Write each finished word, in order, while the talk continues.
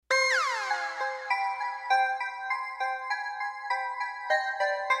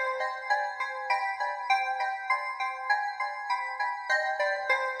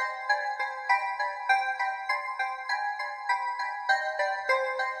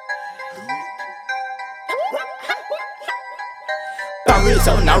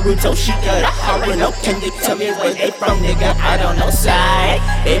Naruto, Shika, Haruno. Can you tell me where they from, nigga? I don't know side.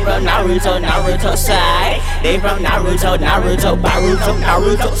 They from Naruto side. They from Naruto,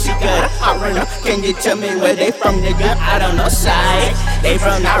 Baruto, Shika, Haruno. Can you tell me where they from, nigga? I don't know side. They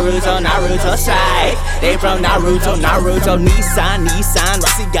from Naruto side. They from Naruto, Nissan,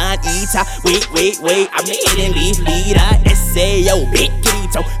 Rasengan, Ita. Wait, I'm the hidden leaf leader. SAO, Big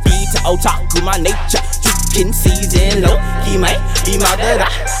Kirito, Beta, Otaku, my nature. Chicken season low, he might be my dada.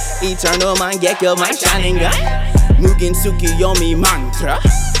 Eternal Mangekyo, my shining gun. Mugen Suki Yomi mantra.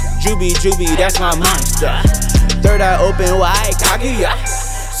 Jubi, that's my monster. Third eye open wide, Kaguya.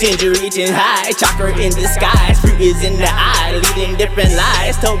 Sinju reaching high, chakra in disguise. Fruit is in the eye, leading different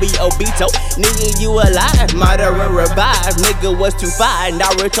lies. Tobi Obito, nigga, you alive. Madara revive, nigga was too fine.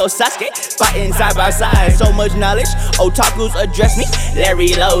 Naruto Sasuke, fighting side by side. So much knowledge, otakus address me.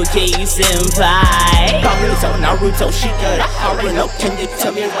 Larry low-key senpai. Naruto, Shika, Haruno. Can you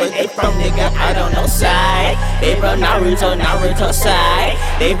tell me where they from, nigga? I don't know side. They from Naruto side.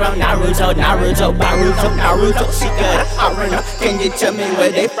 They from Naruto, Baruto, Shika, Haruno. Can you tell me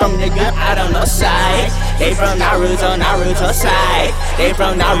where they from, nigga? I don't know side. They from Naruto side. They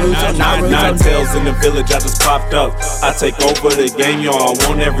from Naruto. Nine tails in the village, I just popped up. I take over the game, yo. I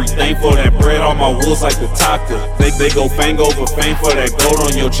want everything for that bread on my wheels like the Taka. They go fang over fang for that gold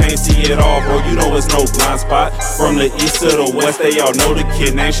on your chain. See it all, bro. You know it's no blind spot. From the east to the west, they all know the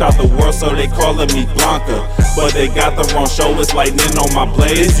kid name. Shot the world, so they calling me Blanca. But they got the wrong show, it's lightning on my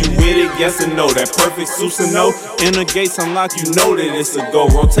blade. Is you with it? Yes and no. That perfect Susanoo. In the gates unlock, you know that it's a go.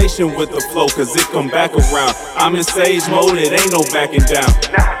 Rotation with the flow, cause it come back around. I'm in sage mode, it ain't no backing down.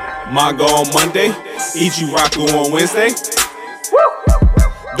 Manga on Monday, Ichiraku on Wednesday.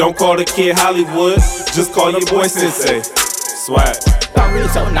 Don't call the kid HollyWood, just call your boy Sensei. Swag.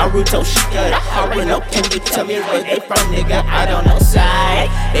 Naruto, Shika, Haruno. Can you tell me where they from, nigga? I don't know side.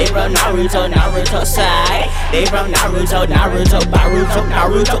 They from Naruto side. They from Naruto,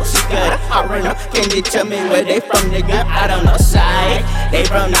 Baruto, Shika, Haruno. Can you tell me where they from, nigga? I don't know side. They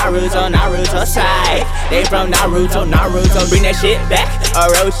from Naruto side. They from Naruto. Bring that shit back.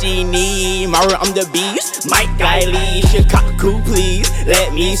 Orochi ni Maru, I'm the beast. Mike Guiley, Shikaku, please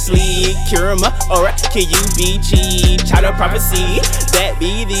let me sleep. Kirima, alright, can you be cheap? Child of prophecy. That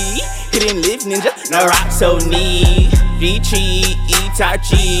be the hidden live ninja, Naruto ni Vici,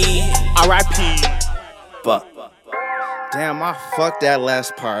 Itachi, R.I.P. Fuck. Damn, I fucked that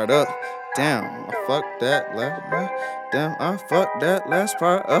last part up. Damn, I fucked that last part. Damn, I fucked that last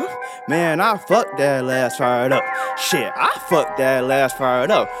part up. Man, I fucked that last part up. Shit, I fucked that last part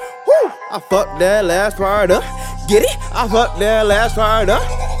up. Woo! I fucked that last part up. Get it? I fucked that last part up.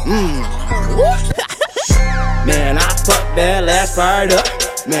 Man, I fucked that last part up.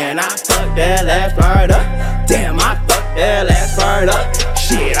 Man, I fucked that last part up. Damn, I fucked that last part up.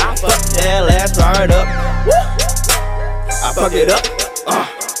 Shit, I fucked that last part up. Woo! I fucked it up.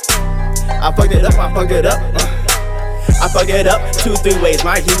 I fucked it up. I fuck it up 2-3 ways.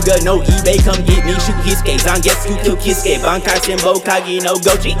 My Hyuga, no eBay, come get me. Shoot his skates on Getsu, kill Kisuke. Bankai Simbo, Kagi, no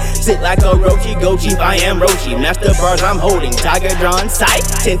Gochi. Sit like a Rochi, go cheap, I am Roshi. Master bars I'm holding, tiger drawn sight.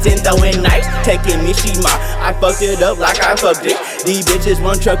 Tintin throwing knives, taking Mishima. I fucked it up like I fucked it. These bitches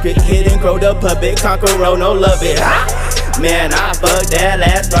one truck it, hidden crow the puppet. Conqueror, no love it, ha! Man, I fucked that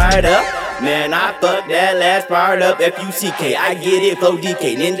last part up. Man, I fucked that last part up. FUCK, I get it, flow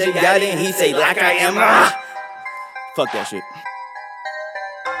DK. Ninja got it, he say like I am, Fuck that shit.